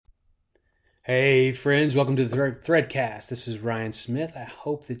Hey friends, welcome to the Threadcast. This is Ryan Smith. I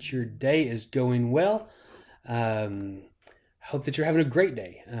hope that your day is going well. I hope that you're having a great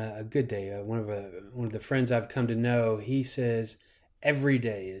day, a good day. One of the friends I've come to know, he says every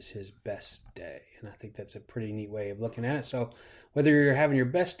day is his best day, and I think that's a pretty neat way of looking at it. So, whether you're having your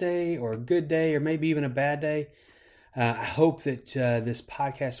best day or a good day or maybe even a bad day, I hope that this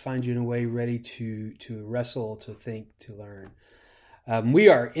podcast finds you in a way ready to wrestle, to think, to learn. We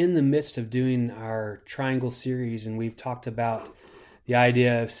are in the midst of doing our Triangle series, and we've talked about the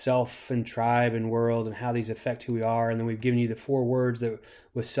idea of self and tribe and world and how these affect who we are. And then we've given you the four words that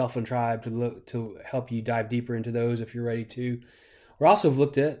with self and tribe to help you dive deeper into those if you're ready to. We're also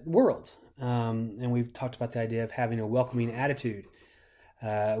looked at world, and we've talked about the idea of having a welcoming attitude,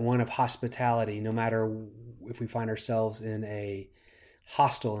 one of hospitality, no matter if we find ourselves in a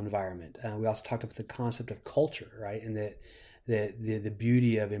hostile environment. We also talked about the concept of culture, right, and that the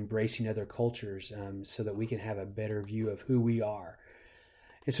beauty of embracing other cultures so that we can have a better view of who we are.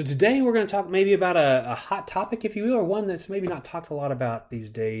 And so today we're going to talk maybe about a hot topic, if you will, or one that's maybe not talked a lot about these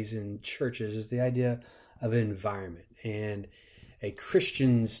days in churches, is the idea of environment and a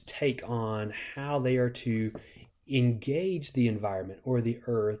Christian's take on how they are to engage the environment or the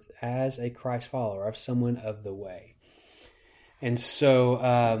earth as a Christ follower, of someone of the way. And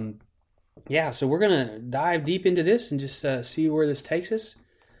so so we're going to dive deep into this and just see where this takes us.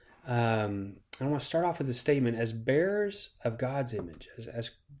 I want to start off with a statement. As bearers of God's image, as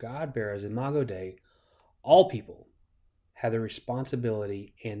God bearers, Imago Dei, all people have the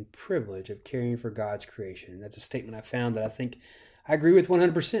responsibility and privilege of caring for God's creation. And that's a statement I found that I think I agree with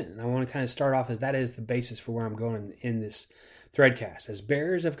 100%. And I want to kind of start off as that is the basis for where I'm going in this Threadcast. As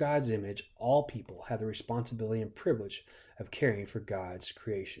bearers of God's image, all people have the responsibility and privilege of caring for God's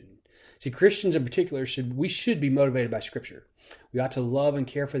creation. See, Christians in particular should be motivated by Scripture. We ought to love and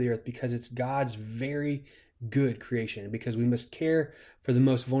care for the earth because it's God's very good creation, and because we must care for the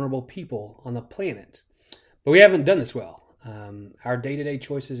most vulnerable people on the planet. But we haven't done this well. Our day-to-day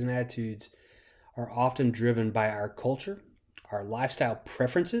choices and attitudes are often driven by our culture, our lifestyle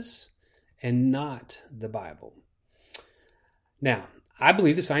preferences, and not the Bible. Now, I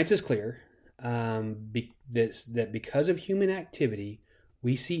believe the science is clear that because of human activity,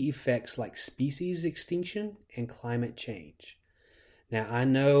 we see effects like species extinction and climate change. Now, I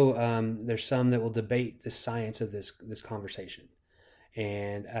know there's some that will debate the science of this conversation,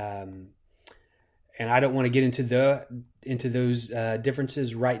 and I don't want to get into those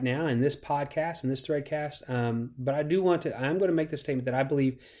differences right now in this podcast, in this Threadcast. But I do want to. I'm going to make the statement that I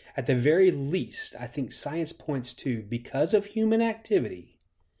believe, at the very least, I think science points to, because of human activity,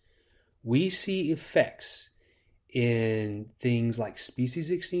 we see effects in things like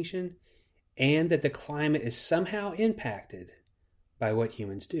species extinction, and that the climate is somehow impacted by what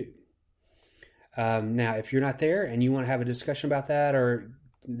humans do. Now, if you're not there and you want to have a discussion about that,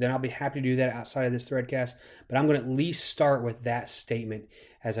 then I'll be happy to do that outside of this Threadcast. But I'm going to at least start with that statement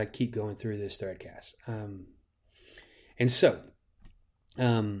as I keep going through this Threadcast.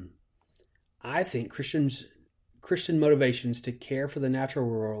 I think Christian motivations to care for the natural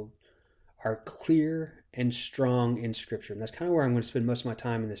world are clear and strong in Scripture. And that's kind of where I'm going to spend most of my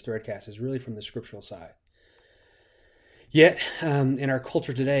time in this Threadcast, is really from the scriptural side. Yet, in our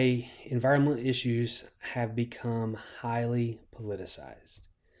culture today, environmental issues have become highly politicized,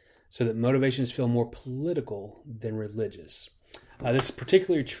 so that motivations feel more political than religious. This is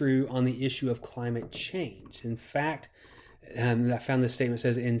particularly true on the issue of climate change. In fact, I found this statement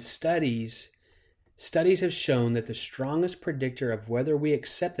says, in studies have shown that the strongest predictor of whether we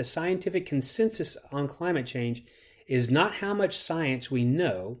accept the scientific consensus on climate change is not how much science we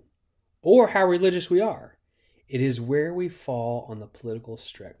know or how religious we are. It is where we fall on the political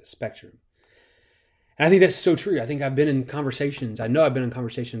spectrum. And I think that's so true. I think I've been in conversations. I know I've been in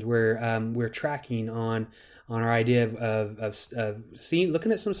conversations where we're tracking on our idea of seeing,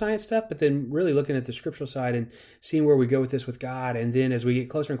 looking at some science stuff, but then really looking at the scriptural side and seeing where we go with this with God. And then as we get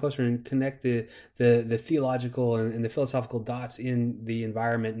closer and closer and connect the theological and the philosophical dots in the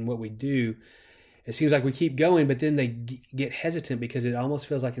environment and what we do, it seems like we keep going, but then they get hesitant because it almost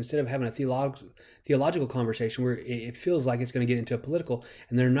feels like, instead of having a theological conversation, where it feels like it's going to get into a political,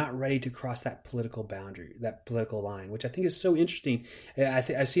 and they're not ready to cross that political boundary, that political line, which I think is so interesting.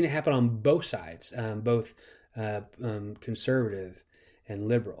 I've seen it happen on both sides, both conservative and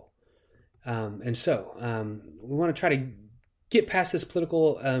liberal. And so we want to try to get past this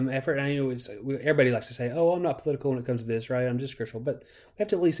political effort. And I know everybody likes to say, "Oh, I'm not political when it comes to this, right? I'm just scriptural." But we have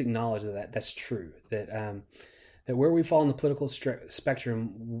to at least acknowledge that that's true. That where we fall in the political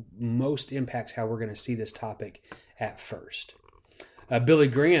spectrum most impacts how we're going to see this topic at first. Billy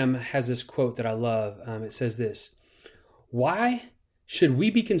Graham has this quote that I love. It says this: "Why should we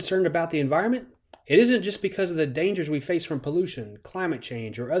be concerned about the environment? It isn't just because of the dangers we face from pollution, climate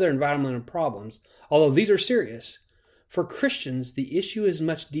change, or other environmental problems, although these are serious. For Christians, the issue is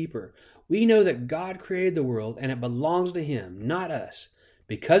much deeper. We know that God created the world and it belongs to Him, not us.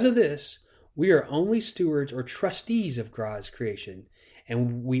 Because of this, we are only stewards or trustees of God's creation,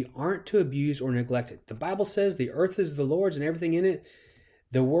 and we aren't to abuse or neglect it. The Bible says the earth is the Lord's and everything in it,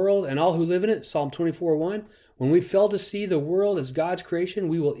 the world and all who live in it, Psalm 24:1. When we fail to see the world as God's creation,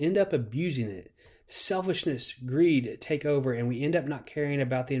 we will end up abusing it. Selfishness, greed take over, and we end up not caring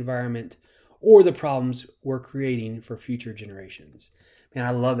about the environment or the problems we're creating for future generations." Man,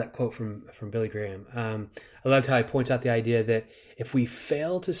 I love that quote from Billy Graham. I loved how he points out the idea that if we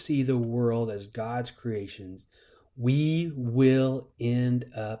fail to see the world as God's creations, we will end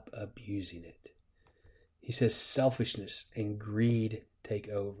up abusing it. He says selfishness and greed take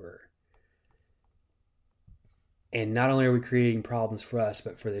over. And not only are we creating problems for us,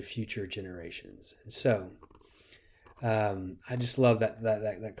 but for the future generations. And so, I just love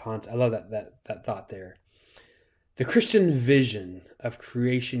that concept. I love that thought there. The Christian vision of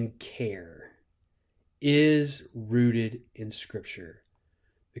creation care is rooted in Scripture.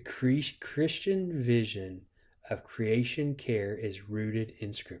 The Christian vision of creation care is rooted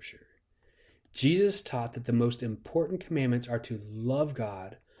in Scripture. Jesus taught that the most important commandments are to love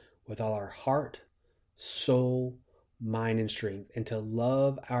God with all our heart, soul, mind, and strength, and to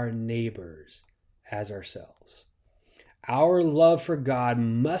love our neighbors as ourselves. Our love for God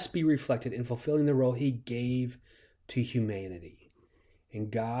must be reflected in fulfilling the role He gave to humanity. And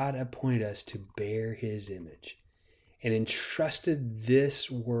God appointed us to bear His image and entrusted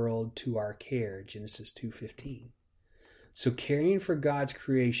this world to our care, Genesis 2:15. So caring for God's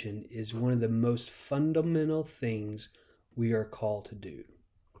creation is one of the most fundamental things we are called to do.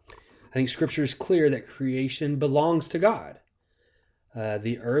 I think Scripture is clear that creation belongs to God.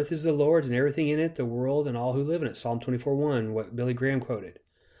 The earth is the Lord's and everything in it, the world and all who live in it. Psalm 24:1, what Billy Graham quoted.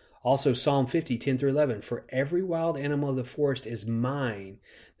 Also Psalm 50:10-11, "For every wild animal of the forest is mine,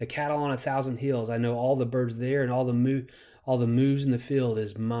 the cattle on 1,000 hills. I know all the birds there, and all the moves in the field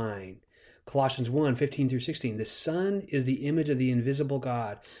is mine." Colossians 1:15-16, "The Son is the image of the invisible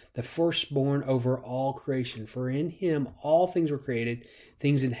God, the firstborn over all creation. For in Him all things were created,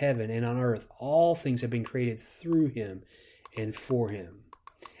 things in heaven and on earth. All things have been created through Him and for Him."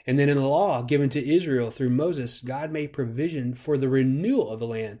 And then in the law given to Israel through Moses, God made provision for the renewal of the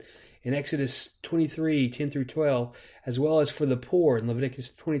land in Exodus 23:10-12, as well as for the poor in Leviticus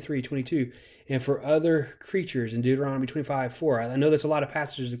 23:22, and for other creatures in Deuteronomy 25:4. I know that's a lot of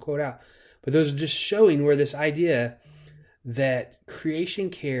passages to quote out, but those are just showing where this idea that creation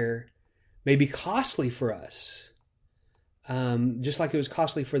care may be costly for us, just like it was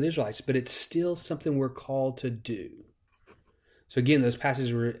costly for the Israelites, but it's still something we're called to do. So again, those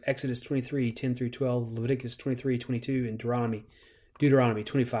passages were Exodus 23:10-12, Leviticus 23:22, and Deuteronomy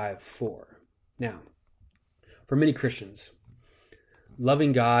 25:4. Now, for many Christians,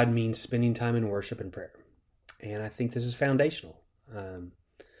 loving God means spending time in worship and prayer. And I think this is foundational.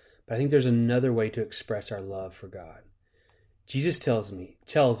 But I think there's another way to express our love for God. Jesus tells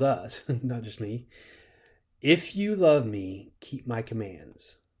us, not just me, "If you love me, keep my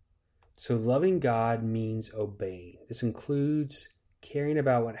commands." So loving God means obeying. This includes caring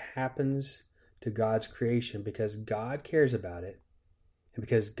about what happens to God's creation because God cares about it and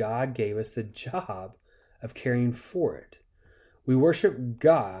because God gave us the job of caring for it. We worship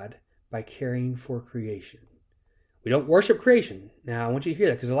God by caring for creation. We don't worship creation. Now, I want you to hear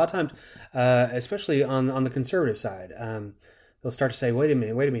that because a lot of times, especially on the conservative side, they'll start to say, wait a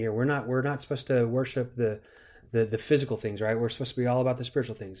minute here. We're not supposed to worship the physical things, right? We're supposed to be all about the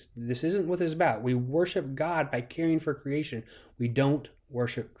spiritual things. This isn't what this is about. We worship God by caring for creation. We don't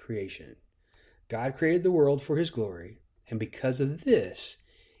worship creation. God created the world for His glory, and because of this,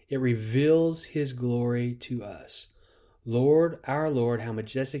 it reveals His glory to us. Lord, our Lord, how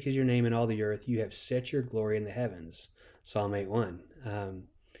majestic is your name in all the earth. You have set your glory in the heavens. Psalm 8:1.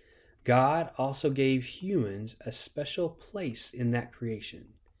 God also gave humans a special place in that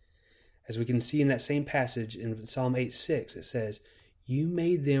creation. As we can see in that same passage in Psalm 8:6, it says, "You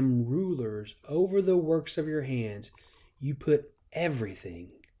made them rulers over the works of your hands. You put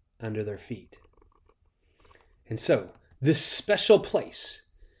everything under their feet." And so, this special place,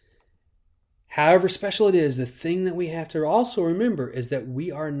 however special it is, the thing that we have to also remember is that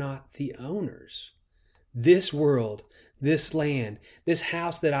we are not the owners. This world, this land, this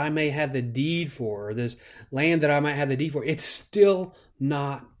house that I may have the deed for, or this land that I might have the deed for, it's still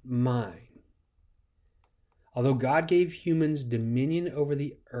not mine. Although God gave humans dominion over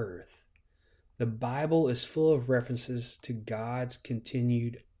the earth, the Bible is full of references to God's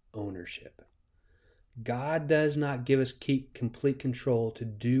continued ownership. God does not give us complete control to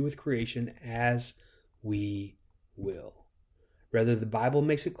do with creation as we will. Rather, the Bible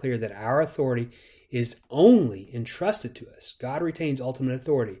makes it clear that our authority is only entrusted to us. God retains ultimate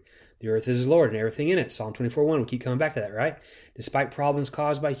authority. The earth is his Lord and everything in it. Psalm 24:1, we keep coming back to that, right? Despite problems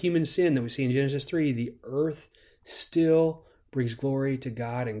caused by human sin that we see in Genesis 3, the earth still brings glory to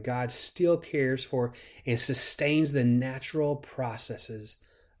God, and God still cares for and sustains the natural processes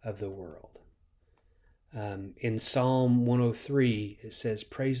of the world. In Psalm 103, it says,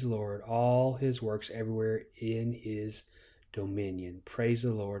 "Praise the Lord, all his works everywhere in his dominion. Praise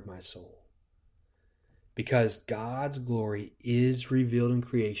the Lord, my soul." Because God's glory is revealed in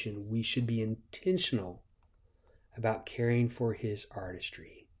creation, we should be intentional about caring for his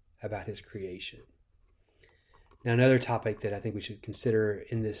artistry, about his creation. Now, another topic that I think we should consider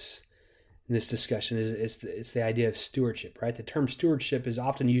in this discussion is it's the idea of stewardship, right? The term stewardship is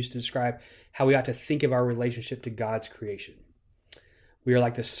often used to describe how we ought to think of our relationship to God's creation. We are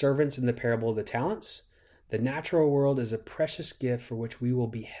like the servants in the parable of the talents. The natural world is a precious gift for which we will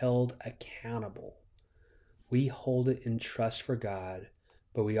be held accountable. We hold it in trust for God,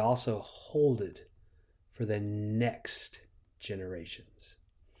 but we also hold it for the next generations.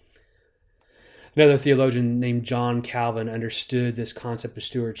 Another theologian named John Calvin understood this concept of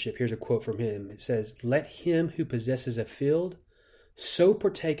stewardship. Here's a quote from him. It says, "Let him who possesses a field so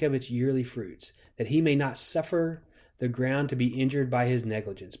partake of its yearly fruits, that he may not suffer the ground to be injured by his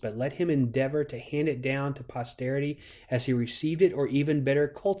negligence, but let him endeavor to hand it down to posterity as he received it, or even better,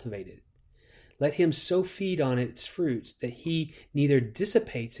 cultivate it. Let him so feed on its fruits that he neither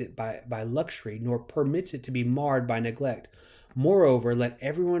dissipates it by luxury, nor permits it to be marred by neglect. Moreover, let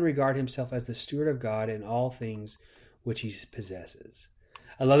everyone regard himself as the steward of God in all things which he possesses."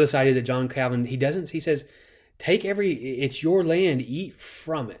 I love this idea that John Calvin, he says, it's your land, eat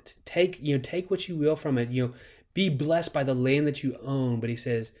from it. Take what you will from it, be blessed by the land that you own. But he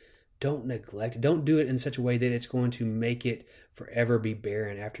says, don't neglect it. Don't do it in such a way that it's going to make it forever be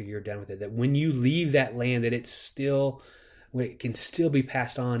barren after you're done with it. That when you leave that land, that it can still be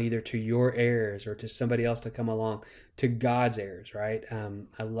passed on either to your heirs or to somebody else to come along, to God's heirs, right?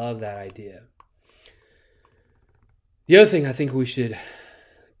 I love that idea. The other thing I think we should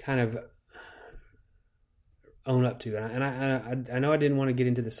kind of own up to, and I know I didn't want to get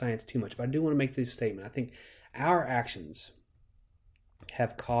into the science too much, but I do want to make this statement. I think our actions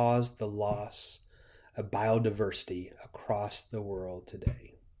have caused the loss of biodiversity across the world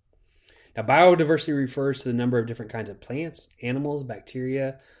today. Now, biodiversity refers to the number of different kinds of plants, animals,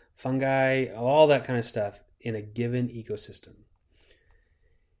 bacteria, fungi, all that kind of stuff in a given ecosystem.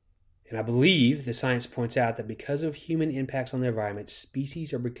 And I believe the science points out that because of human impacts on the environment,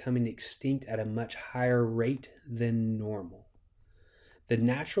 species are becoming extinct at a much higher rate than normal. The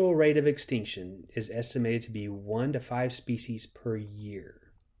natural rate of extinction is estimated to be 1 to 5 species per year.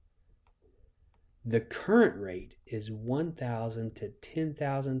 The current rate is 1,000 to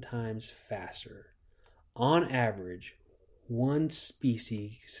 10,000 times faster. On average, one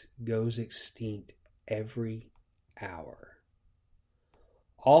species goes extinct every hour.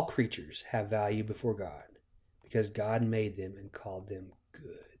 All creatures have value before God because God made them and called them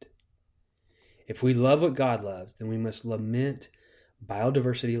good. If we love what God loves, then we must lament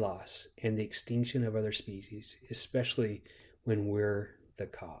biodiversity loss and the extinction of other species, especially when we're the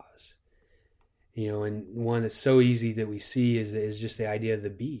cause. And one that's so easy that we see is just the idea of the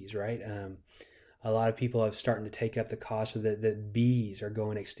bees, right? A lot of people are starting to take up the cause that bees are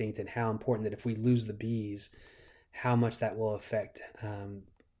going extinct, and how important that if we lose the bees, how much that will affect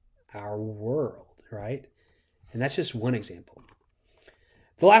our world, right? And that's just one example.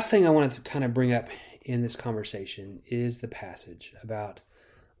 The last thing I want to kind of bring up in this conversation is the passage about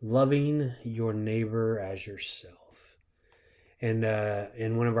loving your neighbor as yourself. And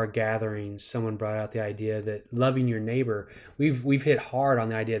in one of our gatherings, someone brought out the idea that loving your neighbor, we've hit hard on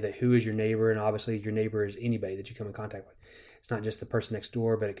the idea that who is your neighbor, and obviously your neighbor is anybody that you come in contact with. It's not just the person next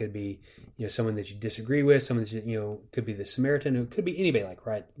door, but it could be someone that you disagree with, someone that could be the Samaritan, it could be anybody,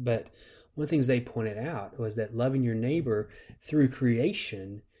 right? But one of the things they pointed out was that loving your neighbor through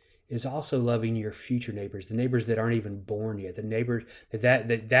creation is also loving your future neighbors, the neighbors that aren't even born yet, the neighbors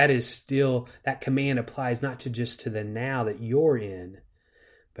that is still, that command applies not to just to the now that you're in,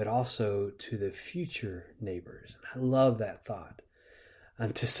 but also to the future neighbors. And I love that thought.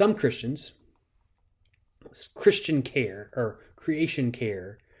 To some Christians, Christian care or creation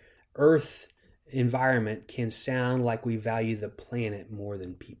care, earth environment can sound like we value the planet more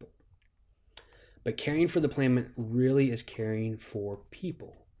than people. But caring for the planet really is caring for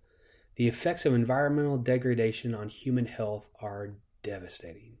people. The effects of environmental degradation on human health are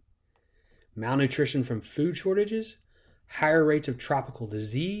devastating. Malnutrition from food shortages, higher rates of tropical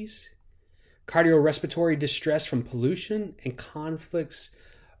disease, cardiorespiratory distress from pollution, and conflicts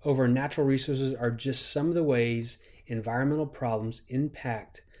over natural resources are just some of the ways environmental problems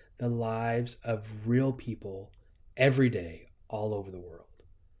impact the lives of real people every day all over the world.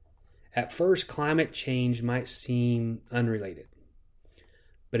 At first, climate change might seem unrelated,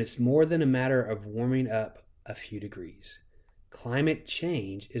 but it's more than a matter of warming up a few degrees. Climate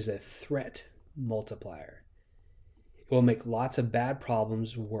change is a threat multiplier. It will make lots of bad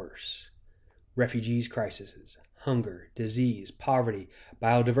problems worse. Refugees crises, hunger, disease, poverty,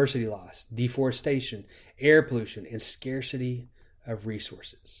 biodiversity loss, deforestation, air pollution, and scarcity of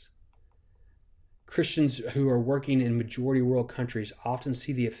resources. Christians who are working in majority world countries often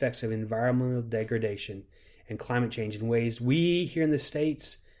see the effects of environmental degradation and climate change in ways we here in the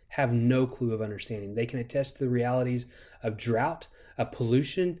States have no clue of understanding. They can attest to the realities of drought, of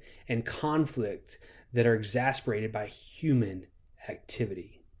pollution, and conflict that are exacerbated by human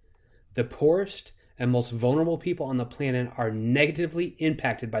activity. The poorest and most vulnerable people on the planet are negatively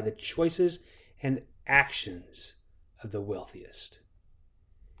impacted by the choices and actions of the wealthiest.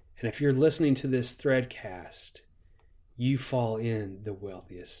 And if you're listening to this Threadcast, you fall in the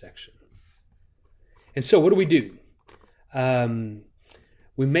wealthiest section. And so what do?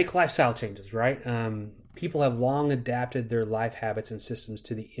 We make lifestyle changes, right? People have long adapted their life habits and systems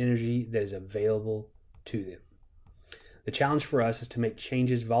to the energy that is available to them. The challenge for us is to make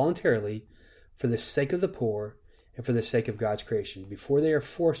changes voluntarily for the sake of the poor and for the sake of God's creation. Before they are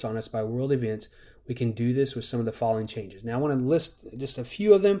forced on us by world events, we can do this with some of the following changes. Now, I want to list just a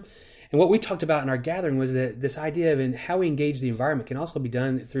few of them. And what we talked about in our gathering was that this idea of how we engage the environment can also be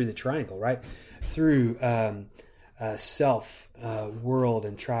done through the triangle, right? Through self, world,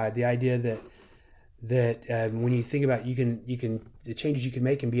 and tribe. The idea that when you think about the changes you can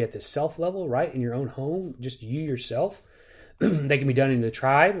make can be at the self level, right? In your own home, just you yourself. They can be done in the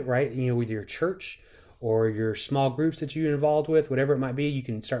tribe, right? With your church or your small groups that you're involved with, whatever it might be. You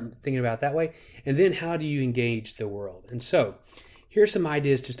can start thinking about it that way. And then how do you engage the world? And so here's some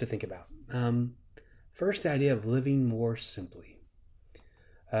ideas just to think about. First, the idea of living more simply.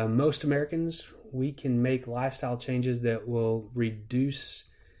 Most Americans, we can make lifestyle changes that will reduce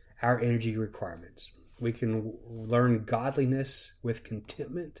our energy requirements. We can learn godliness with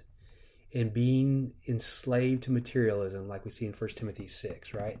contentment and being enslaved to materialism, like we see in 1 Timothy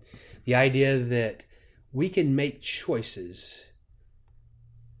 6, right? The idea that we can make choices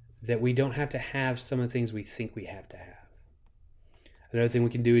that we don't have to have some of the things we think we have to have. Another thing we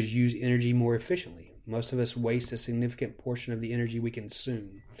can do is use energy more efficiently. Most of us waste a significant portion of the energy we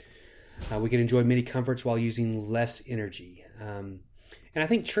consume. We can enjoy many comforts while using less energy. And I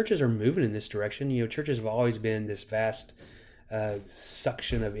think churches are moving in this direction. Churches have always been this vast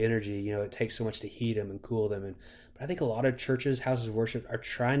suction of energy. It takes so much to heat them and cool them. But I think a lot of churches, houses of worship, are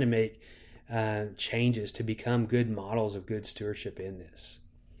trying to make changes to become good models of good stewardship in this.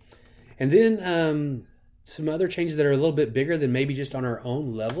 And then some other changes that are a little bit bigger than maybe just on our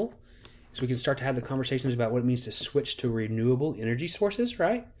own level. So we can start to have the conversations about what it means to switch to renewable energy sources,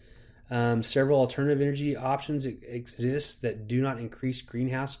 right? Several alternative energy options exist that do not increase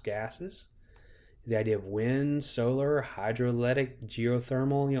greenhouse gases. The idea of wind, solar, hydroelectric,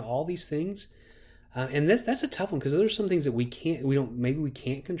 geothermal, all these things. And that's a tough one because those are some things that we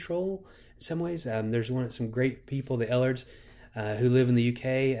can't control in some ways. There's some great people, the Ellards, who live in the UK.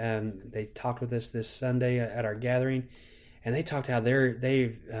 They talked with us this Sunday at our gathering, and they talked how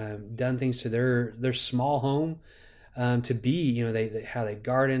they've done things to their small home to be, how they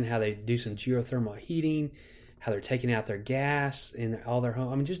garden, how they do some geothermal heating, how they're taking out their gas in all their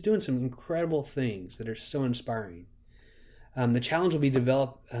home. Just doing some incredible things that are so inspiring. The challenge will be to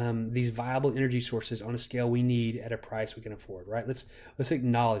develop these viable energy sources on a scale we need at a price we can afford, right? Let's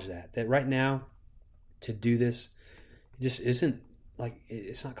acknowledge that right now to do this just isn't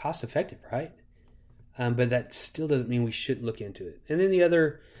it's not cost effective, right? But that still doesn't mean we shouldn't look into it. And then the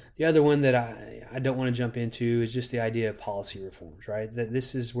other one that I don't want to jump into is just the idea of policy reforms, right? That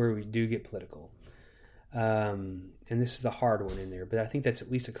this is where we do get political. And this is the hard one in there, but I think that's at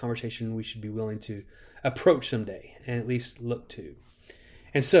least a conversation we should be willing to approach someday and at least look to.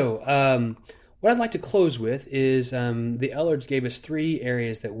 And so what I'd like to close with is the Ellards gave us 3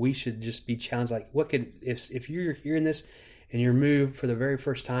 areas that we should just be challenged. Like, if you're hearing this and you're moved for the very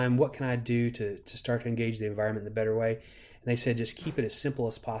first time, what can I do to start to engage the environment in a better way? And they said, just keep it as simple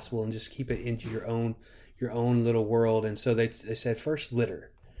as possible and just keep it into your own little world. And so they said, first,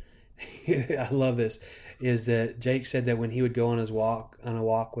 litter. I love this, is that Jake said that when he would go on a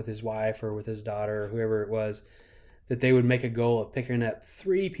walk with his wife or with his daughter or whoever it was, that they would make a goal of picking up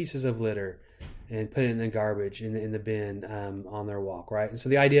 3 pieces of litter and put it in the garbage in the bin on their walk, right? And so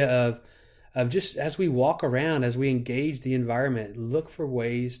the idea of just as we walk around, as we engage the environment, look for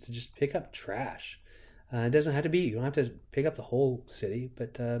ways to just pick up trash. It doesn't have to be, you don't have to pick up the whole city,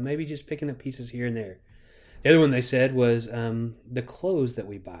 but maybe just picking up pieces here and there. The other one they said was the clothes that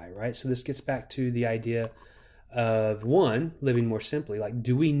we buy, right? So this gets back to the idea of, one, living more simply. Like,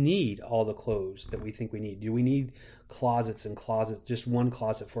 do we need all the clothes that we think we need? Do we need closets and closets, just one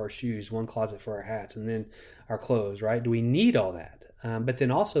closet for our shoes, one closet for our hats, and then our clothes, right? Do we need all that? But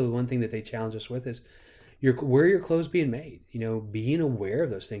then also one thing that they challenge us with is where are your clothes being made? Being aware of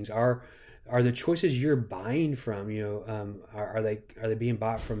those things. Are the choices you're buying from, are they being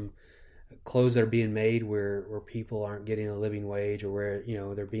bought from clothes that are being made where people aren't getting a living wage, or where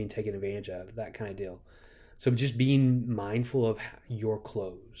they're being taken advantage of, that kind of deal. So just being mindful of your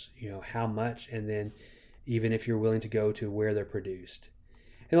clothes, how much, and then even if you're willing to go to where they're produced.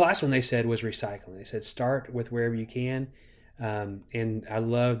 And the last one they said was recycling. They said start with wherever you can. And I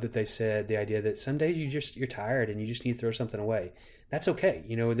love that they said the idea that some days you're tired and you just need to throw something away. That's okay.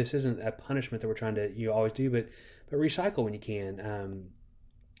 This isn't a punishment that we're trying to always do, but recycle when you can.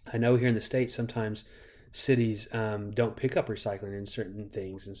 I know here in the States sometimes cities don't pick up recycling in certain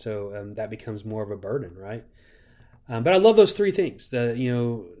things, and so that becomes more of a burden, right? But I love those 3 things: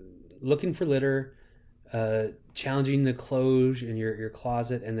 looking for litter, challenging the clothes in your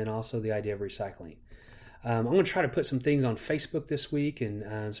closet, and then also the idea of recycling. I'm going to try to put some things on Facebook this week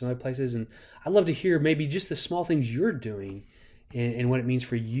and some other places, and I'd love to hear maybe just the small things you're doing and what it means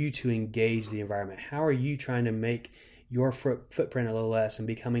for you to engage the environment. How are you trying to make your footprint a little less and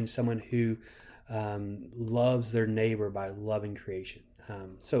becoming someone who loves their neighbor by loving creation?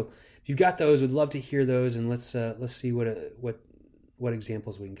 So if you've got those, we'd love to hear those, and let's see what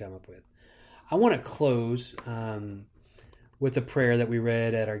examples we can come up with. I want to close with a prayer that we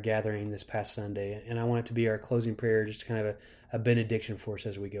read at our gathering this past Sunday, and I want it to be our closing prayer, just kind of a benediction for us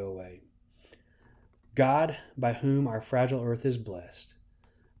as we go away. God, by whom our fragile earth is blessed,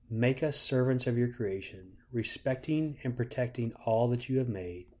 make us servants of your creation, respecting and protecting all that you have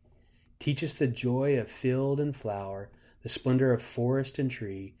made. Teach us the joy of field and flower, the splendor of forest and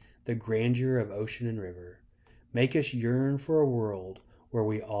tree, the grandeur of ocean and river. Make us yearn for a world where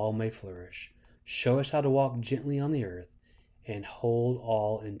we all may flourish. Show us how to walk gently on the earth and hold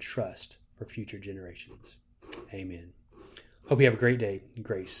all in trust for future generations. Amen. Hope you have a great day.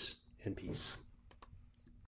 Grace and peace.